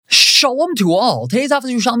Shalom to all. Today's daf is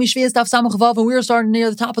Yerushalmi Shevi'is daf Samach Vav, and we are starting near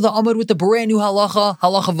the top of the Amud with the brand new halacha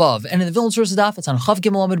Vav. And in the Vilna source daf, it's on Chav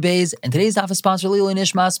Gimel Amud Beis. And today's daf is sponsored Lili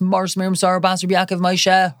Nishmas Mars Miriam Sarah Bas Rabbi Yaakov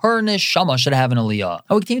Moshe. Her neshama should have an aliyah.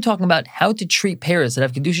 And we continue talking about how to treat pears that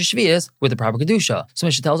have kedusha Shevi'is with the proper kedusha. So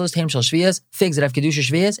Mishnah tells us Taim Shel Shevi'is, figs that have kedusha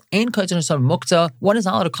Shevi'is, and kaitzon son muktzah. One is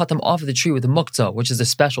not allowed to cut them off of the tree with a muktzah, which is a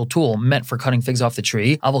special tool meant for cutting figs off the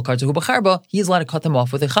tree. Aval kartzahu b'charba, he is allowed to cut them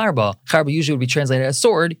off with a charba. Charba usually would be translated as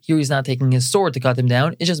sword. Here he's not taking his sword to cut them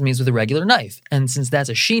down, it just means with a regular knife. And since that's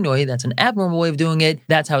a shinoi, that's an abnormal way of doing it,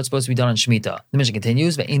 that's how it's supposed to be done on Shemitah. The Mishnah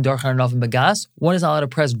continues, Ve'ein darchan anav bagas. One is not allowed to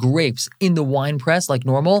press grapes in the wine press like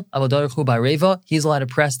normal. Avodarchu by reva, he's allowed to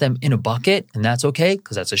press them in a bucket, and that's okay,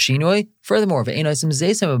 because that's a shinoi. Furthermore, one is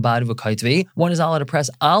not allowed to press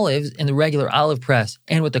olives in the regular olive press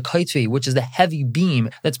and with the kaitvi, which is the heavy beam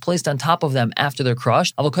that's placed on top of them after they're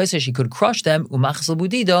crushed. She could crush them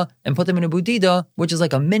and put them in a budida, which is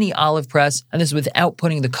like a mini olive press, and this is without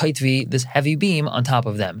putting the kaitvi, this heavy beam, on top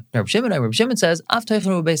of them. Now, Reb Shimon says,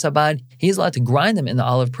 he's allowed to grind them in the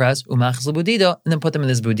olive press and then put them in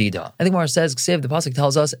this budida. I think Mar says, the pasuk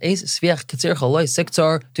tells us,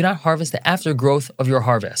 do not harvest the aftergrowth of your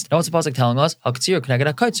harvest. Now, what's the pasuk telling us?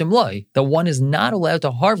 That one is not allowed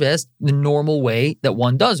to harvest the normal way that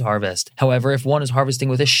one does harvest. However, if one is harvesting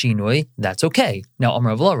with a shinui, that's okay. Now,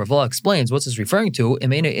 Rav Vala explains what's this referring to.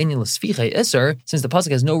 Since the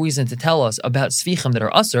pasuk has no reason to tell us about svichim that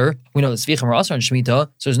are usher, we know that svichim are usher in Shemitah,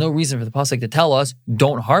 so there's no reason for the pasuk to tell us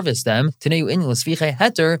don't harvest them. It must be the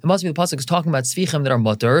pasuk is talking about svichim that are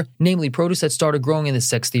mutter, namely produce that started growing in the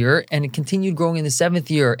 6th year and it continued growing in the 7th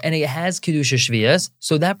year, and it has kedusha shvi'is,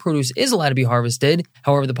 so that produce is allowed to be harvested.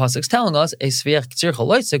 However, the pasuk is telling us a sviach k'tzir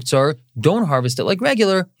chaloy siktzar, don't harvest it like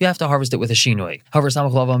regular, you have to harvest it with a shinoi. However,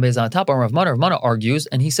 Samach Lav on Beis on top, Rav Mana argues,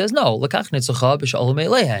 and he says no, this is what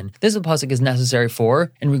the pasuk is necessary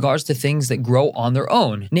for in regards to things that grow on their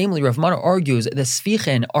own. Namely, Rav Mana argues that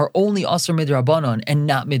sfichin are only asr midrabanan and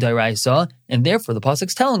not midairaisa, and therefore the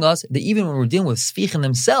pasuk's telling us that even when we're dealing with sfichin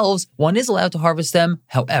themselves, one is allowed to harvest them.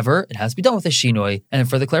 However, it has to be done with a shinoi. And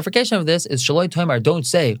for the clarification of this is shaloi toimar, don't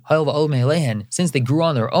say since they grew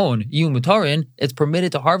on their own, mutarin, it's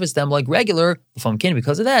permitted to harvest them like regular.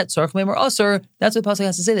 Because of that, sarach meimar asr, that's what the pasuk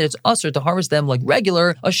has to say, that it's asr to harvest them like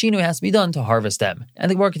regular. A shinoi has to be done to harvest them. And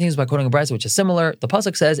the Gemara continues by quoting a brayso which is similar. The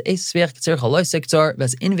pasuk says,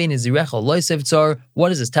 what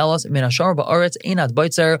does this tell us?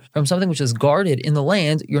 From something which is guarded in the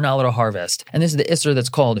land, you're not allowed to harvest. And this is the isser that's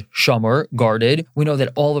called shamar, guarded. We know that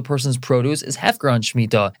all the person's produce is hefker on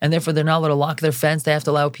Shemitah, and therefore they're not allowed to lock their fence. They have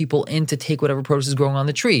to allow people in to take whatever produce is growing on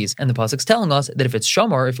the trees. And the pasuk's telling us that if it's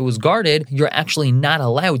shamar, if it was guarded, you're actually not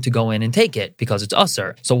allowed to go in and take it because it's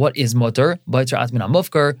usser. So what is mutter?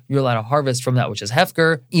 You're allowed to harvest from that which is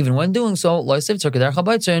hefker. Even when doing so, one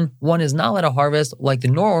is not allowed to harvest like the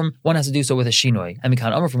norm. One has to do so with a shinoi. And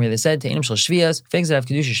Mikan Amar from here they said, figs that have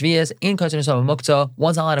kedusha shvi'is, in muktzah,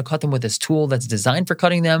 one's not allowed to cut them with this tool that's designed for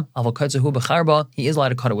cutting them. He is allowed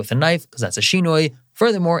to cut it with a knife because that's a shinoi.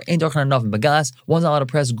 Furthermore, one's not allowed to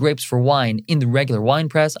press grapes for wine in the regular wine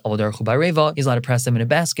press. He's allowed to press them in a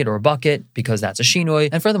basket or a bucket because that's a shinoi.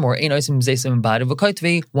 And furthermore, one's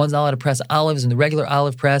not allowed to press olives in the regular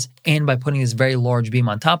olive press and by putting this very large beam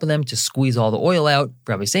on top of them to squeeze all the oil out.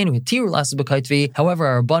 However,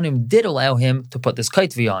 our Rabbanim did allow him to put this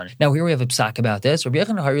kaitvi on. Now here we have a psak about this. Rabbi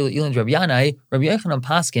Yochanan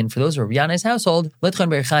paskin, for those of Rabbi Yanai's household,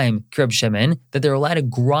 that they're allowed to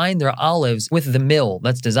grind their olives with the mill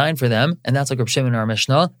that's designed for them, and that's like Reb Shimon in our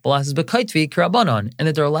Mishnah, and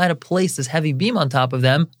that they're allowed to place this heavy beam on top of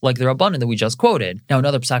them like the Rabbanan that we just quoted. Now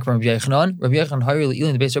another psak from Rabbi Yochanan, Rabbi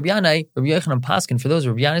Yochanan paskin, for those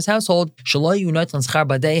of Rabbi Yanai's household,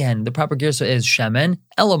 the proper girsa is shemen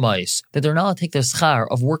elamais, that they're not allowed to take their schar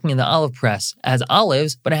of working in the olive press as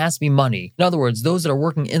olives, but it has to be money. In other words, those that are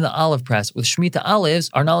working in the olive press with Shemitah olives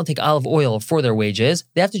are not allowed to take olive oil for their wages.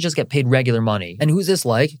 They have to just get paid regular money. And who's this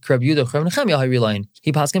like? He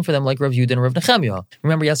paskin for them like Rav Yehuda and Rav Nechemia.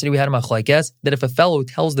 Remember yesterday we had a machlokes that if a fellow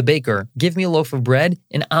tells the baker, give me a loaf of bread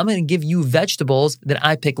and I'm going to give you vegetables that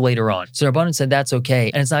I pick later on. So Rabbanan said that's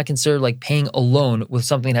okay, and it's not considered like paying a loan with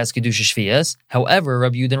something that has kedusha shvi'is. However,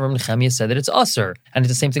 Rav Yehuda and Rav Nechemia said that it's usher. And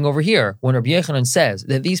it's the same thing over here. When Rabbi Yochanan says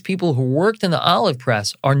that these people who worked in the olive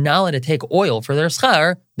press are not allowed to take oil for their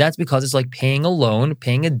schar, That's because it's like paying a loan,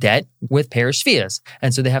 paying a debt with Peres Shevi'is.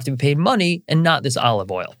 And so they have to be paid money and not this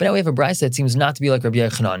olive oil. But now we have a brisa that seems not to be like Rabbi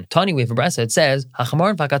Yochanan. Tani, we have a brisa that says,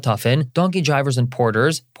 Hachamar v'katafin, donkey drivers and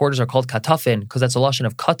porters. Porters are called katafin because that's a lashon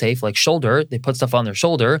of katef, like shoulder. They put stuff on their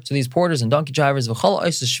shoulder. So these porters and donkey drivers, v'chol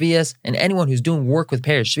ois Shevi'is, and anyone who's doing work with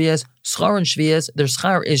Peres Shevi'is, schar and Shevi'is, their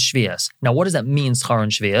schar is Shevi'is. Now, what does that mean, schar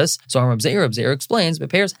and Shevi'is? So Rab Zeir explains, but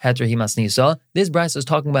Peres heter hi masnisa. This brisa is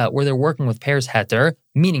talking about where they're working with Peres heter,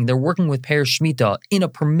 meaning they're working with Peres Shemitah in a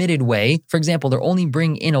permitted way. For example, they're only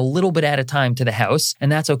bringing in a little bit at a time to the house,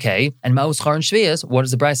 and that's okay. And Ma'u schar and Shevi'is, what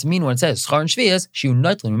does the brisa mean when it says schar and Shevi'is? Shiu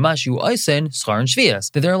notlin mimashu oisen schar and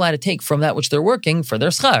Shevi'is. That they're allowed to take from that which they're working for their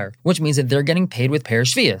schar, which means that they're getting paid with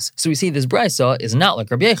Peres Shevi'is. So we see this brisa is not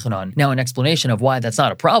like Rabbi Yochanan. Now, an explanation of why that's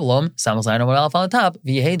not a problem, Samuel Zayin Amud Aleph on the top,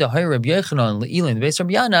 v'yehei hay Rabbi Yochanan le'ilin beis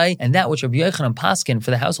Rabbi Yanai, and that which Rabbi Yochanan paskin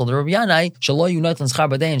for the household of Rabbi Yanai, shelo yu notlin schar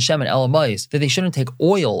b'dei and shemen elamais, that they shouldn't take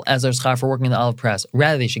oil as their schar for working in the olive press.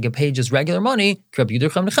 Rather, they should get paid just regular money.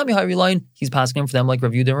 He's passing for them like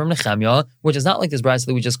Rav Yehuda and Nechemya, which is not like this brisa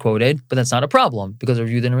that we just quoted, but that's not a problem because Rav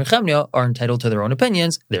Yehuda and Nechemya are entitled to their own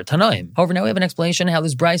opinions. They're Tanaim. However, now we have an explanation how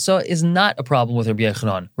this brisa is not a problem with Rabbi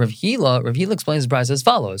Yochanan. Rav Hila explains this brisa as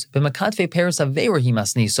follows: B'makatve Peres Avera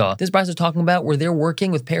himasnisa. This brisa is talking about where they're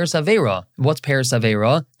working with Peres Avera. What's Peres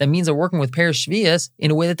Avera? That means they're working with Peres Shevi'is in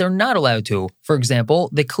a way that they're not allowed to. For example,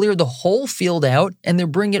 they cleared the whole field out and they're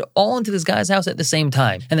bringing it all into this guy's house at the same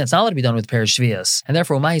time, and that's not allowed to be done with Peres Shevi'is. And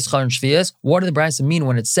therefore, Mahi schar and Shevi'is. What did the brisa mean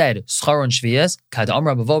when it said schar and Shevi'is? Kad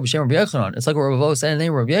Amar Bavo b'shem Rabbi Yochanan. It's like what Rabbi said in the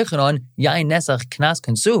name of Rabbi Yochanan, Yain Nesach Knas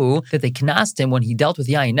Konsuhu, that they knast him when he dealt with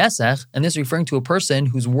Yain Nesach, and this is referring to a person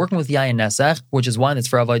who's working with Yain Nesach, which is wine that's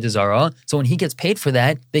for Avodah Zarah. So when he gets paid for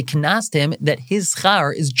that, they knast him that his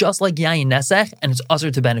schar is just like Yain Nesach, and it's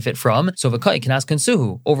usher to benefit from. So v'kai Knas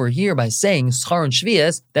Konsuhu. Over here, by saying schar and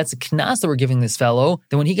Shevi'is, that's a knas that we're giving this fellow,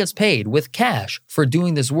 that when he gets paid with cash for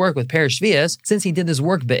doing this work with Peres Shevi'is, since he did this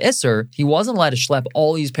work be'isser, he wasn't allowed to schlep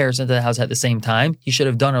all these pears into the house at the same time. He should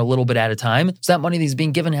have done it a little bit at a time. So that money that he's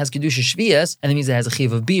being given has kedusha Shevi'is, and that means it has a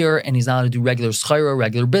chiv of beer, and he's not allowed to do regular schara,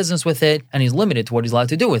 regular business with it, and he's limited to what he's allowed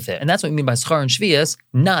to do with it. And that's what we mean by schar and Shevi'is,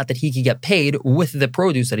 not that he could get paid with the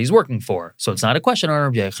produce that he's working for. So it's not a question on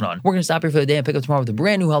Rabbi Yochanan. We're going to stop here for the day and pick up tomorrow with a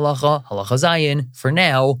brand new halacha, halacha Zayin. For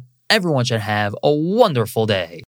now, everyone should have a wonderful day.